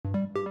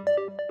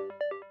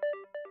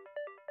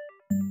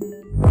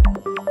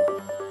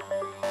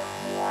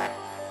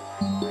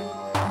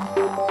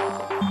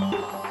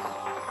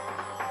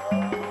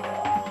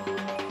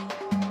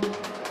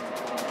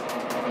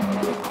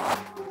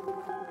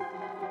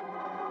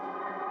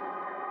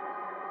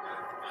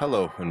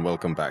Hello and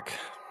welcome back.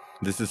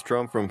 This is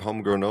Trump from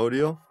Homegrown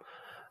Audio,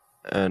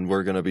 and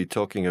we're going to be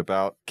talking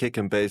about kick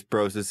and bass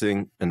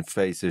processing and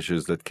phase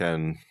issues that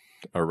can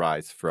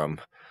arise from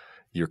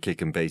your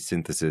kick and bass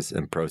synthesis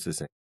and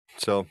processing.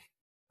 So,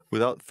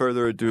 without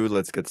further ado,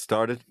 let's get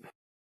started.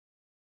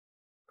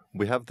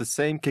 We have the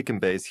same kick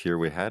and bass here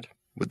we had,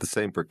 with the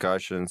same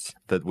percussions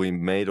that we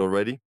made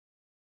already.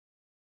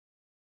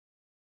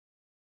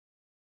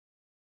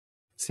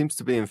 Seems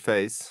to be in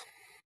phase.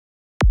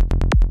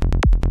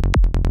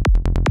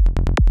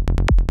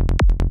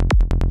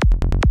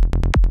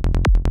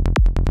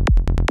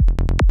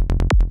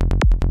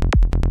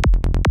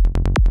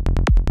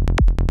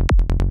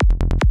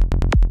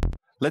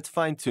 Let's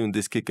fine-tune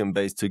this kick and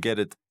bass to get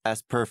it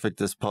as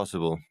perfect as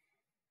possible.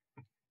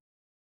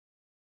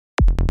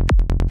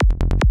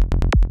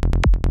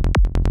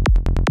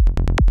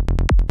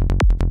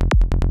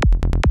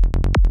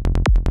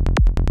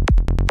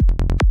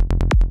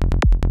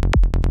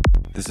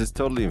 This is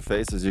totally in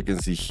phase, as you can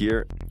see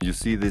here. You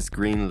see this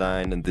green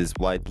line and this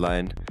white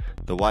line.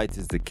 The white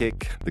is the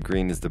kick, the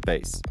green is the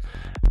bass.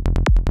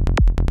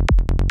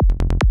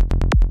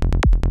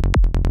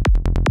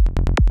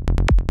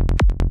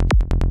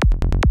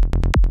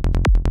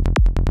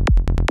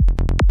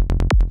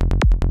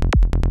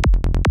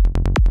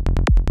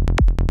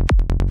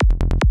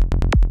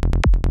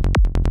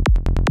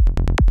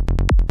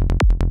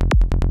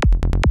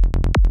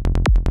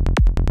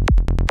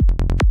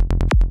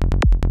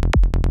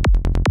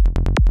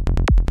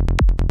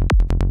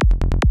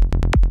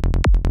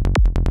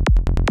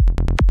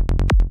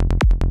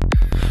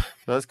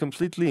 That's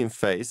completely in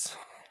phase,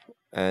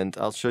 and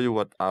I'll show you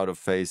what out of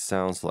phase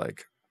sounds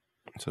like.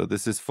 So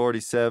this is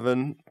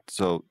 47,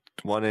 so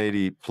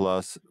 180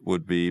 plus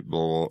would be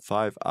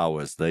 5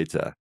 hours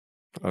later.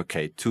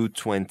 Okay,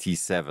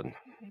 227.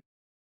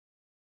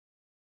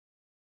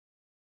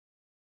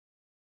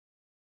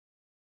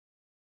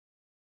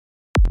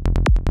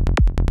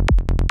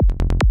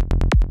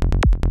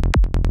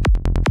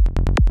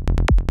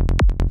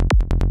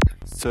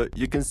 So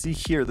you can see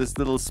here this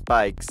little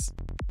spikes.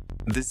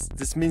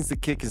 This means the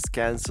kick is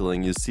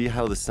cancelling. You see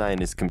how the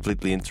sign is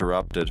completely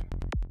interrupted.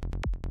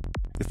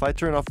 If I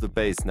turn off the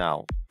bass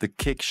now, the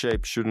kick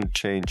shape shouldn't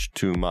change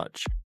too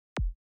much.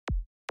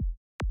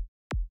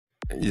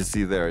 You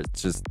see there, it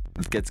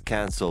gets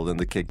cancelled and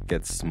the kick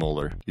gets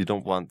smaller. You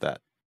don't want that.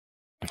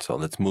 So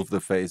let's move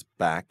the phase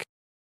back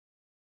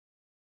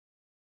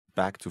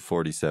to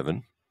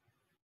 47.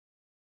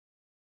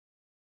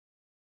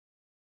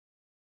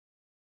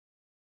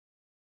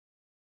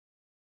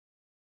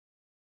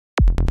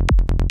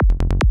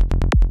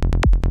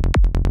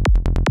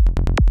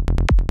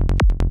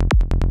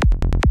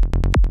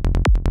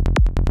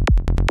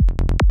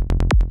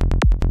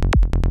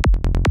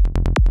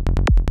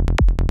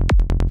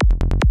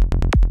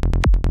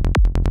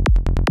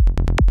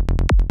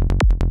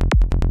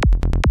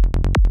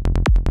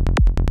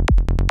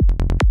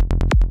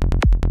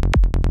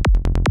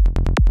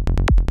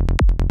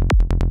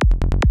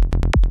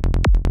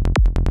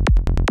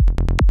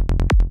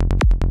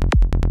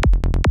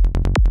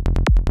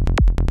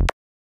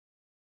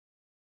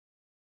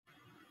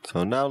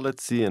 So now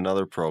let's see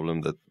another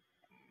problem that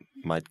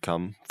might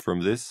come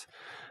from this,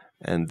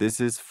 and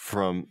this is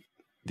from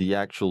the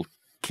actual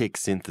kick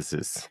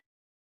synthesis.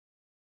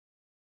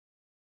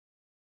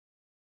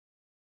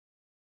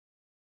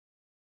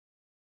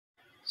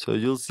 So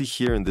you'll see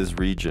here in this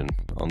region,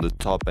 on the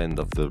top end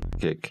of the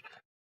kick,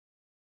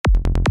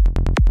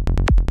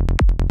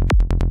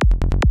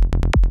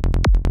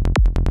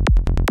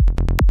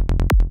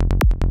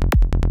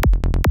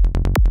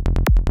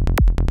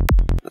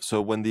 so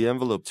when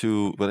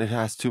it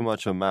has too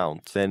much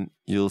amount, then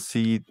you'll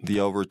see the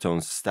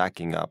overtones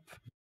stacking up.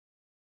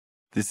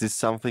 This is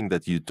something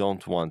that you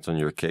don't want on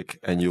your kick,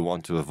 and you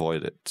want to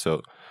avoid it.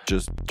 So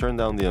just turn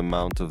down the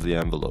amount of the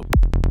envelope.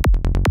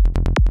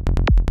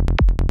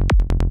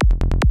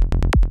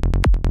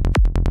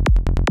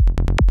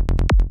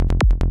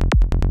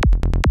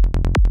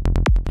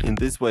 In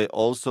this way,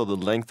 also the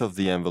length of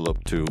the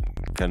envelope too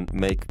can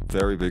make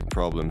very big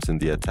problems in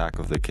the attack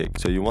of the kick.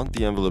 So you want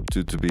the envelope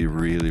too to be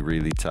really,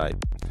 really tight.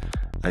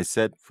 I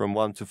said from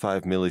 1 to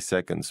 5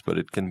 milliseconds, but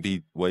it can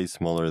be way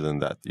smaller than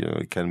that. You know,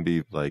 it can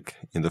be like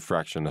in the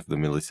fraction of the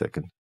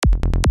millisecond.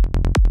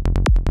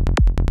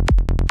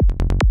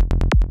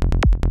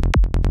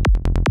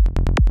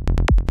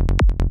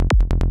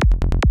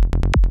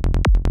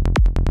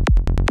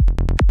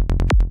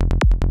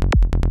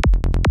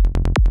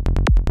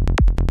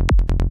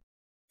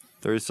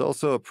 There is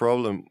also a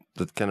problem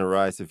that can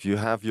arise if you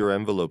have your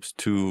envelopes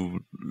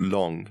too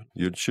long.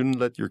 You shouldn't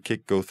let your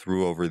kick go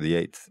through over the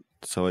 8th,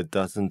 so it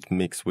doesn't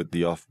mix with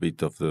the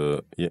offbeat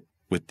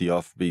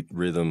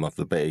rhythm of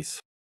the bass.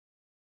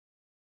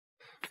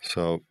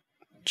 So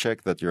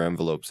check that your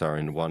envelopes are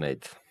in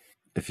 1/8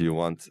 if you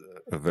want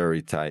a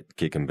very tight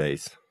kick and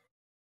bass.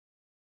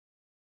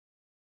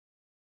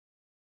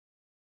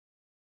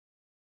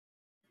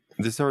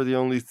 These are the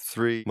only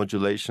 3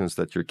 modulations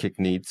that your kick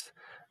needs,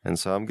 and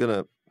so I'm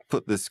gonna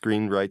put this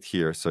screen right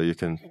here so you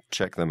can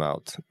check them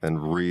out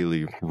and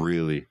really,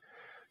 really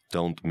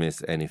don't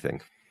miss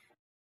anything.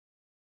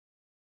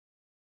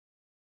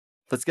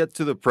 Let's get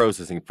to the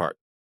processing part.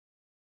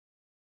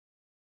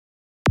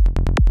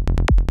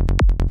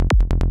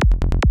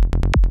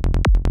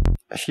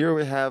 Here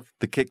we have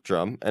the kick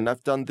drum, and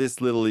I've done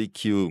this little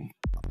EQ.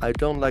 I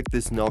don't like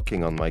this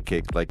knocking on my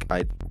kick, like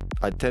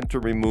I tend to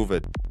remove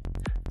it.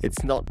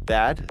 It's not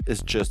bad,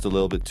 it's just a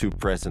little bit too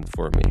present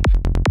for me.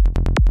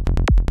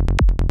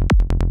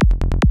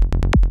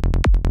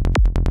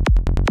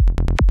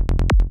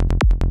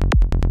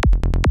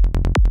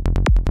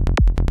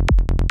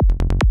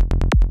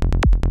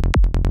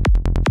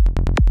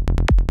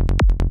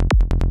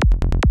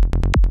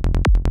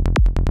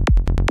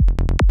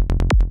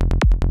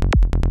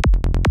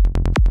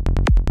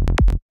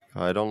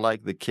 I don't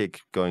like the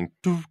kick going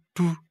doo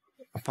doo.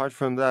 Apart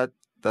from that,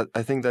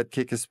 I think that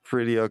kick is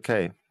pretty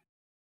okay.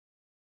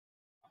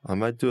 I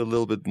might do a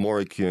little bit more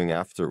EQing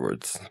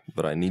afterwards,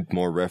 but I need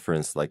more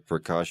reference like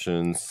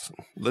percussions.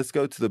 Let's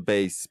go to the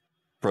bass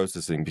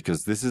processing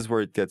because this is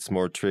where it gets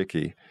more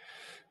tricky.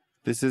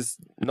 This is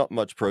not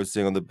much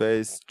processing on the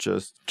bass,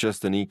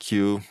 just an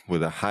EQ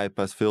with a high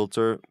pass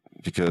filter,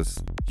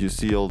 because you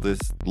see all this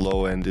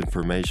low end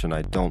information.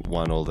 I don't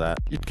want all that.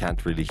 You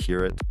can't really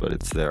hear it, but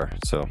it's there.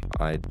 So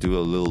I do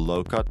a little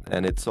low cut,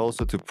 and it's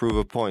also to prove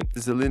a point.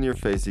 This is a linear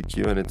phase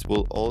EQ, and it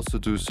will also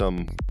do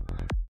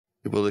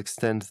it will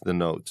extend the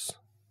notes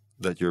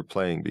that you're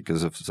playing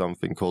because of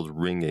something called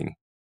ringing,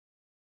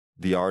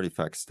 the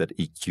artifacts that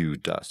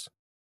EQ does.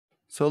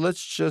 So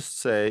let's just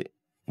say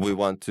we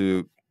want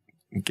to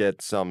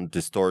get some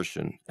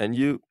distortion, and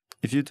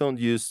if you don't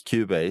use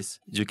Cubase,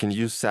 you can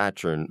use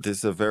Saturn. This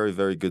is a very,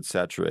 very good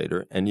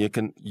saturator, and you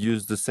can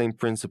use the same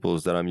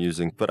principles that I'm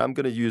using, but I'm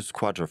going to use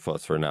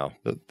Quadraphos for now.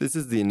 So this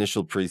is the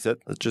initial preset.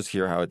 Let's just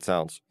hear how it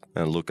sounds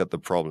and look at the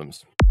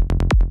problems.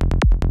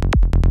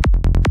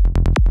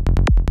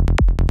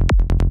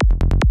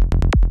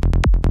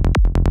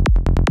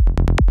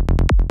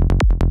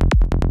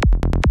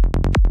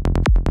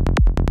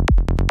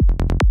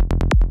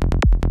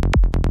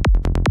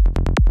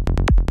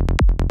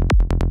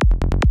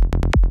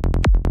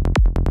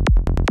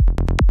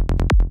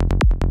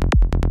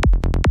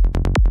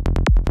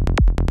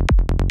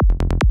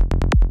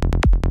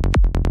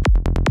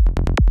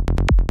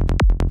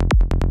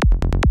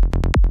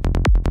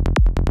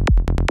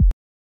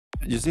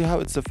 You see how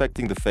it's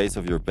affecting the phase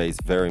of your bass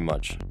very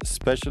much,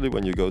 especially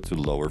when you go to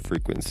lower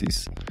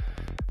frequencies.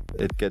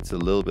 It gets a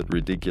little bit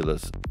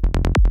ridiculous.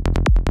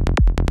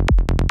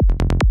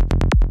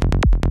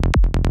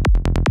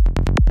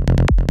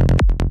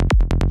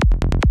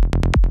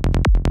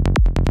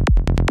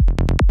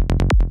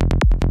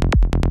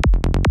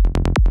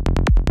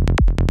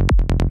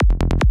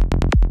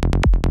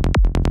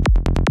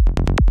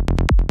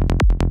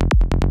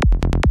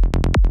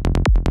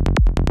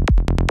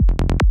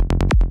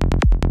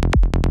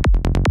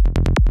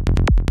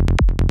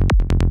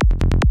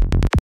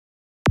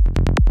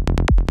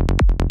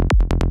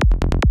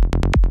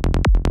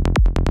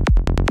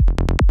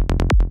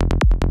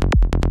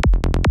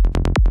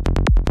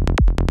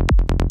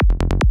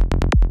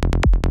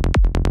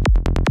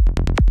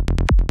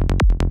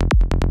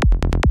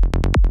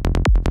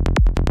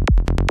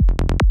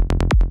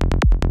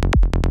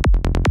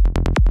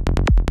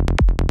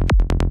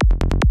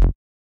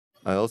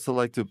 I also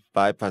like to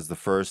bypass the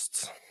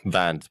first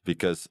band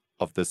because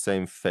of the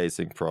same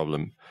phasing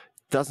problem.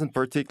 It doesn't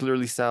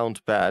particularly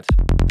sound bad,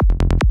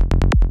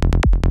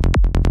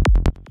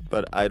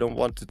 but I don't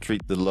want to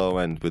treat the low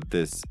end with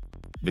this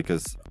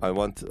because I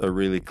want a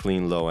really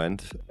clean low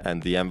end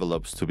and the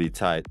envelopes to be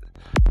tight.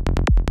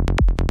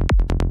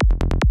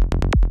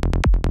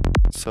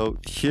 So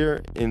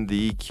here in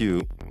the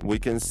EQ, we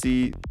can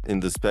see in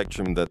the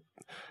spectrum that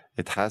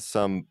it has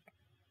some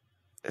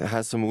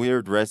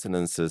weird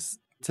resonances.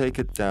 Take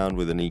it down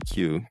with an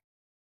EQ.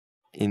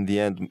 In the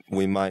end,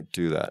 we might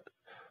do that,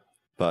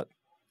 but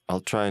I'll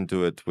try and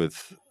do it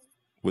with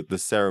the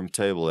Serum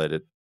table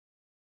edit.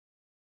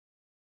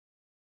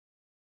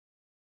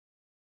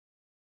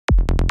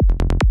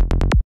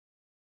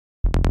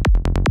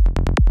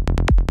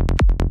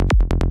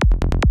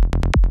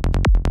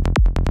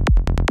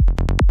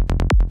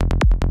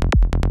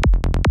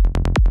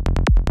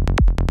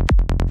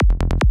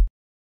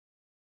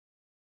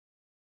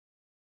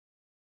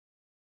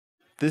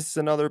 This is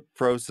another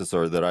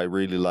processor that I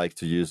really like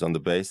to use on the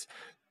bass.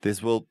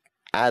 This will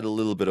add a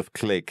little bit of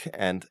click,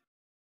 and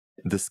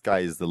the sky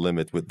is the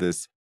limit with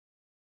this.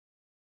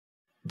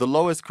 The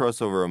lowest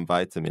crossover on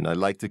Vitamin, I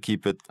like to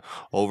keep it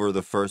over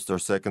the first or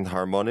second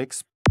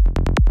harmonics.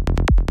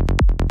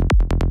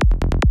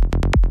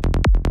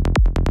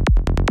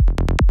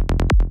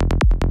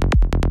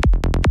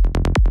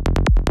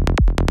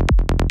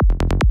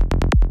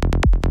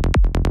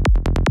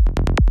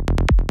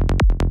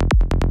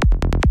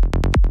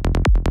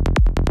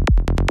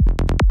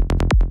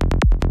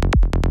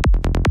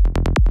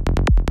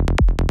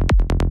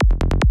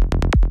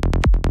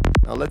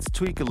 Now let's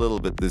tweak a little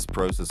bit these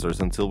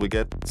processors until we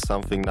get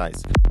something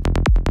nice.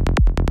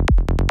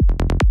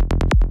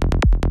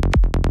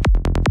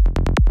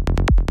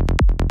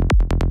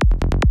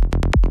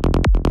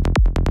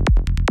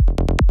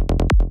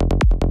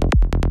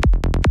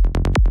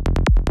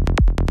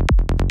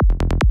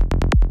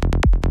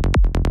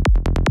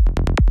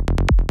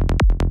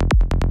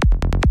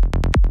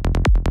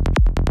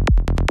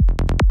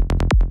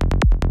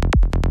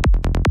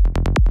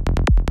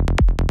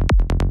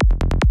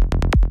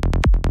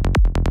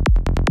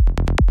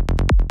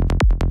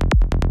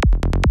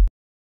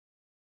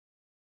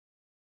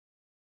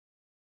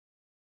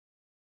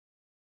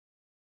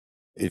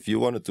 If you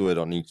want to do it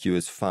on EQ,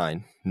 it's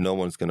fine. No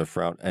one's going to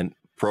frown, and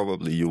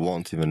probably you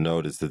won't even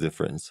notice the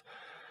difference.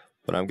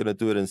 But I'm going to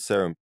do it in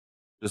serum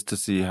just to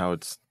see how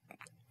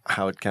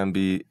it can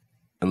be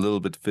a little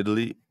bit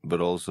fiddly,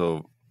 but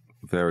also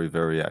very,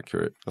 very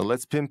accurate. Now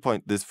let's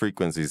pinpoint these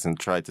frequencies and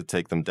try to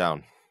take them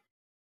down.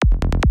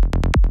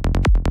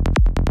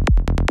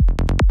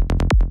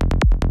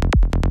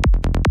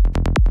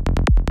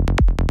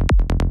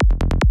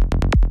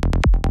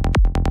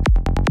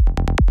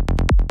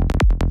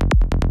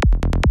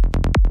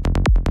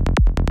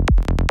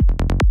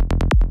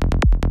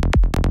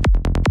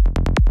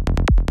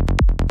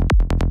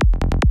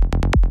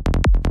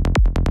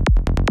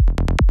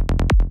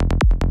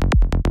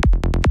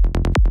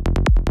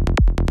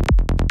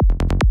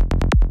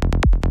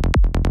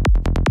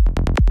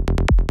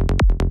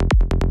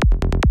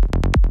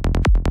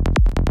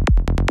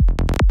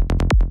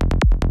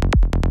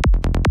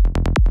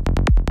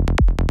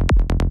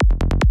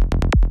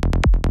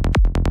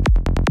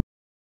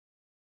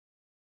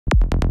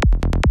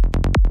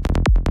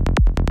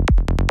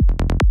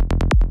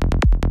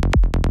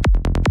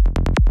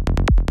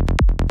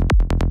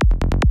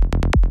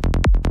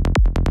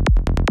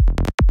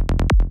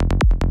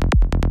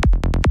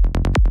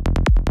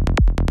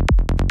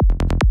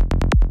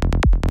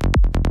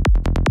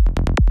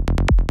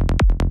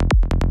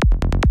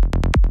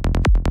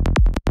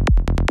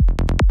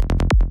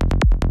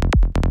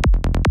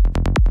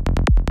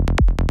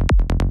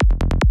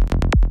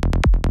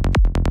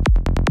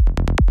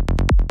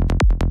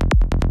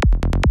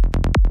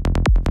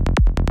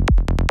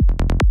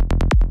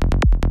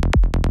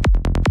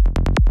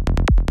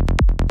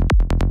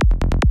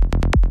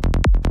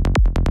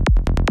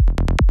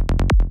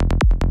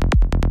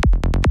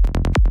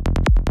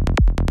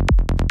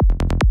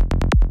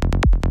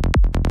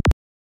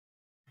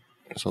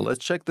 So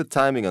let's check the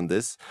timing on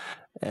this,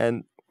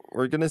 and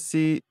we're going to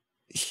see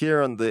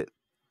here on the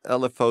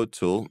LFO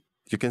tool,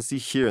 you can see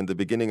here in the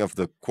beginning of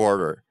the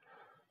quarter,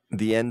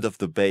 the end of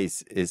the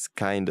bass is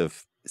kind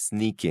of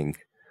sneaking.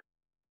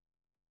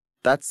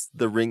 That's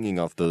the ringing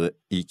of the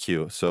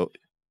EQ. So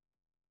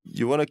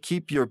you want to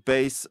keep your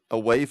bass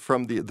away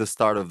from the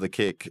start of the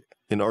kick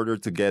in order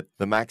to get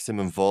the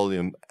maximum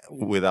volume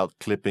without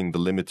clipping the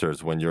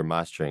limiters when you're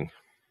mastering.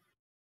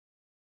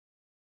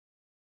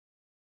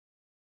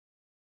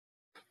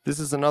 This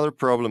is another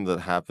problem that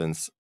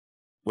happens.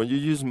 When you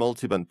use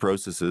multiband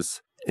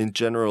processes, in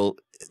general,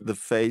 the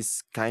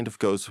phase kind of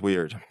goes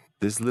weird.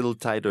 These little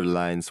tighter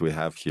lines we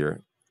have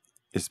here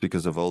is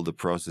because of all the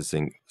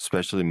processing,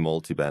 especially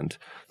multiband.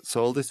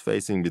 So all this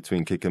phasing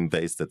between kick and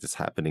bass that is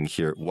happening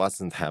here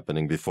wasn't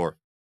happening before.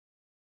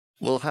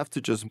 We'll have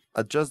to just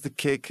adjust the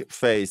kick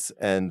phase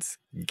and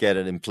get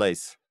it in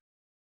place.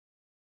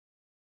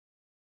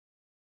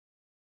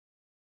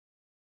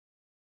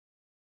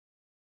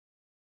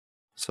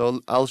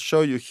 So I'll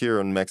show you here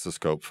on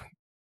Mexoscope.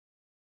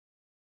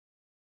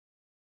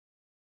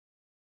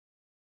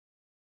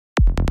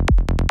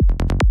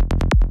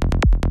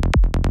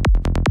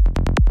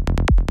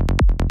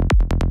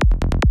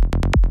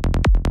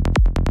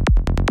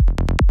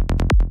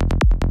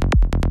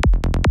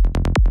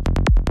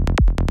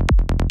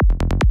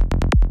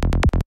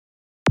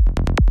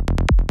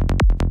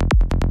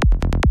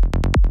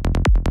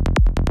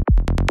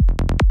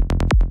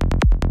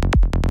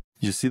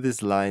 You see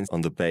these lines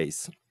on the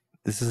bass.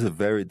 This is a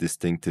very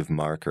distinctive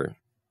marker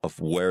of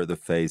where the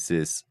phase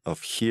is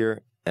of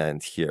here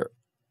and here.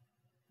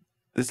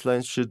 This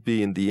line should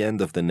be in the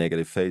end of the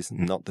negative phase,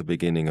 not the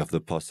beginning of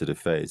the positive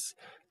phase.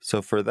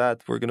 So for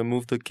that, we're going to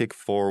move the kick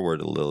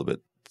forward a little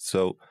bit.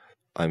 So,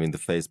 I mean the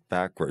phase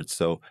backwards.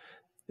 So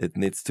it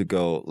needs to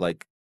go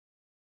like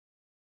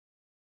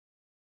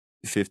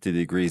 50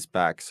 degrees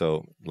back.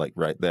 So like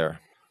right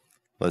there.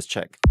 Let's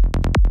check.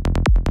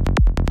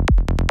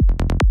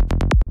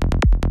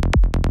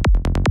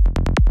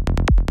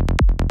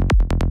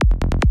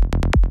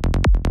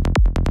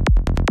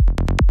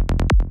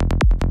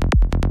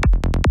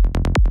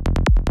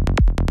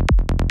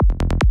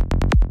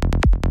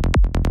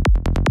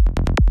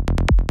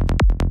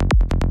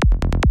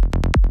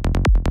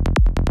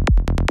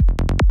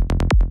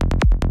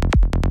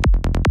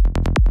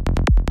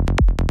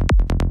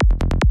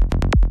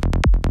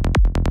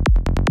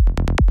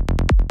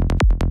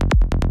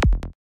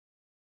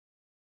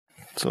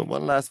 So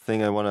one last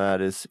thing I want to add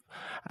is,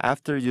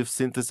 after you've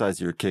synthesized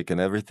your kick and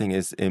everything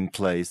is in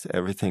place,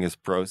 everything is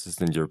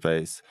processed in your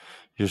bass,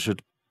 you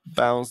should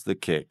bounce the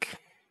kick.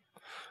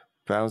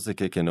 Bounce the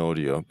kick in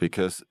audio,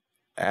 because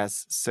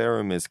as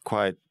Serum is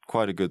quite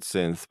a good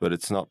synth, but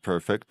it's not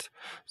perfect,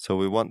 so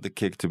we want the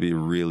kick to be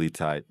really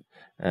tight.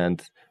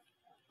 And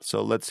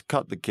so let's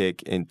cut the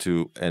kick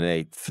into an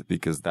eighth,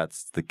 because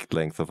that's the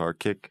length of our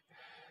kick.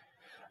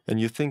 And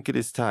you think it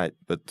is tight,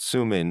 but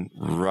zoom in,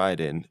 right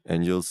in,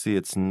 and you'll see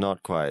it's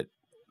not quite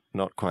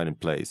in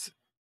place.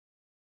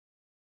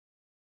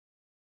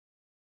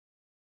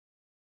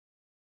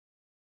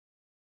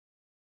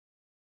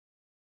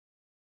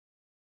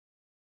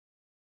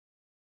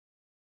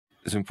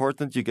 It's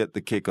important you get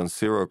the kick on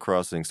zero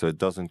crossing so it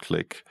doesn't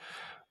click.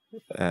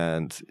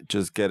 and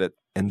just get it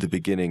in the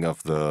beginning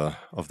of the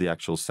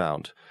actual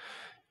sound.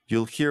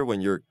 You'll hear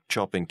when you're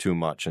chopping too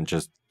much, and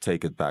just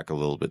take it back a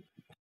little bit.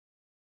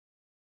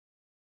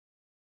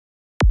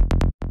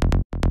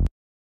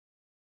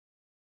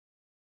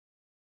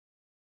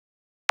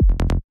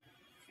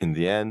 In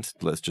the end,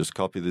 let's just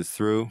copy this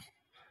through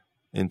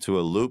into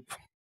a loop,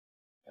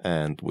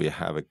 and we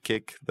have a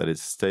kick that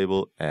is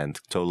stable and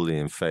totally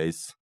in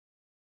phase.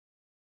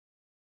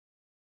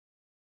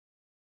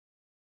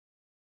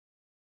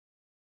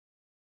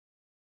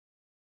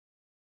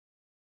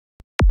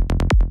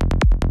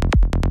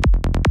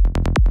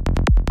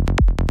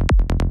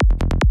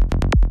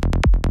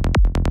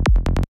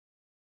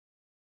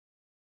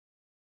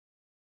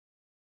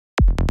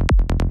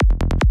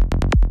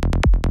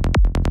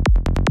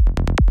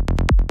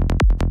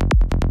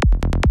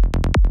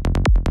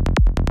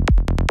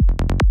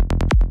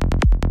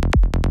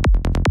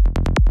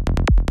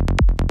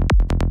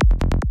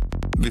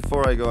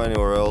 Before I go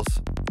anywhere else,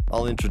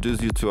 I'll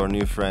introduce you to our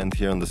new friend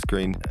here on the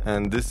screen.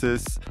 And this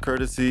is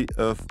courtesy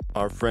of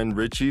our friend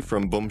Richie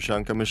from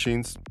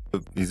BomShankaMachines.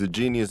 He's a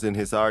genius in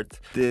his art.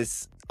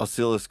 This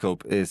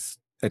oscilloscope is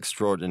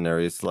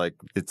extraordinary.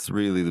 It's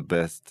really the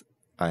best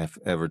I've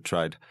ever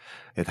tried.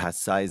 It has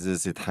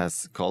sizes, it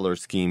has color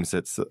schemes.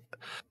 It's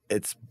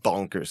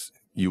bonkers.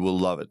 You will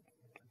love it.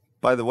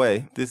 By the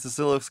way, this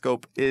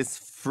oscilloscope is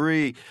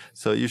free,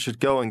 so you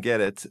should go and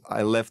get it.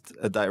 I left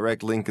a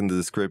direct link in the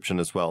description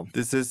as well.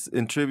 This is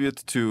in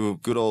tribute to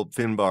good old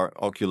Finbar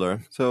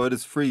Occular, so it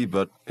is free,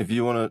 but if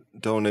you want to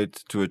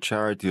donate to a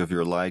charity of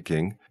your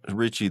liking,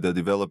 Richie, the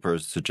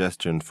developer's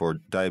suggestion for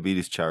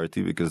diabetes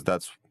charity, because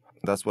that's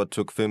what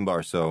took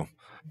Finbar, so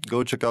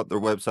go check out their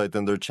website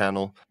and their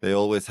channel. They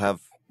always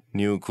have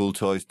new cool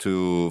toys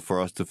for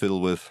us to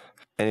fiddle with.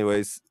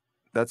 Anyways,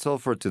 that's all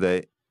for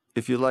today.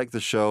 If you like the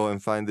show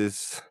and find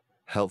this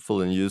helpful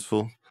and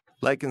useful,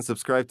 like and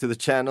subscribe to the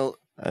channel.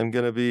 I'm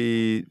going to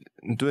be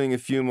doing a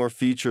few more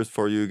features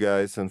for you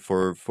guys and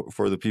for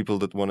the people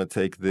that want to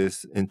take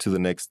this into the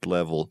next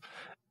level.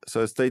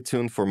 So stay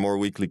tuned for more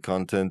weekly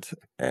content,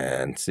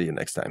 and see you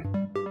next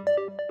time.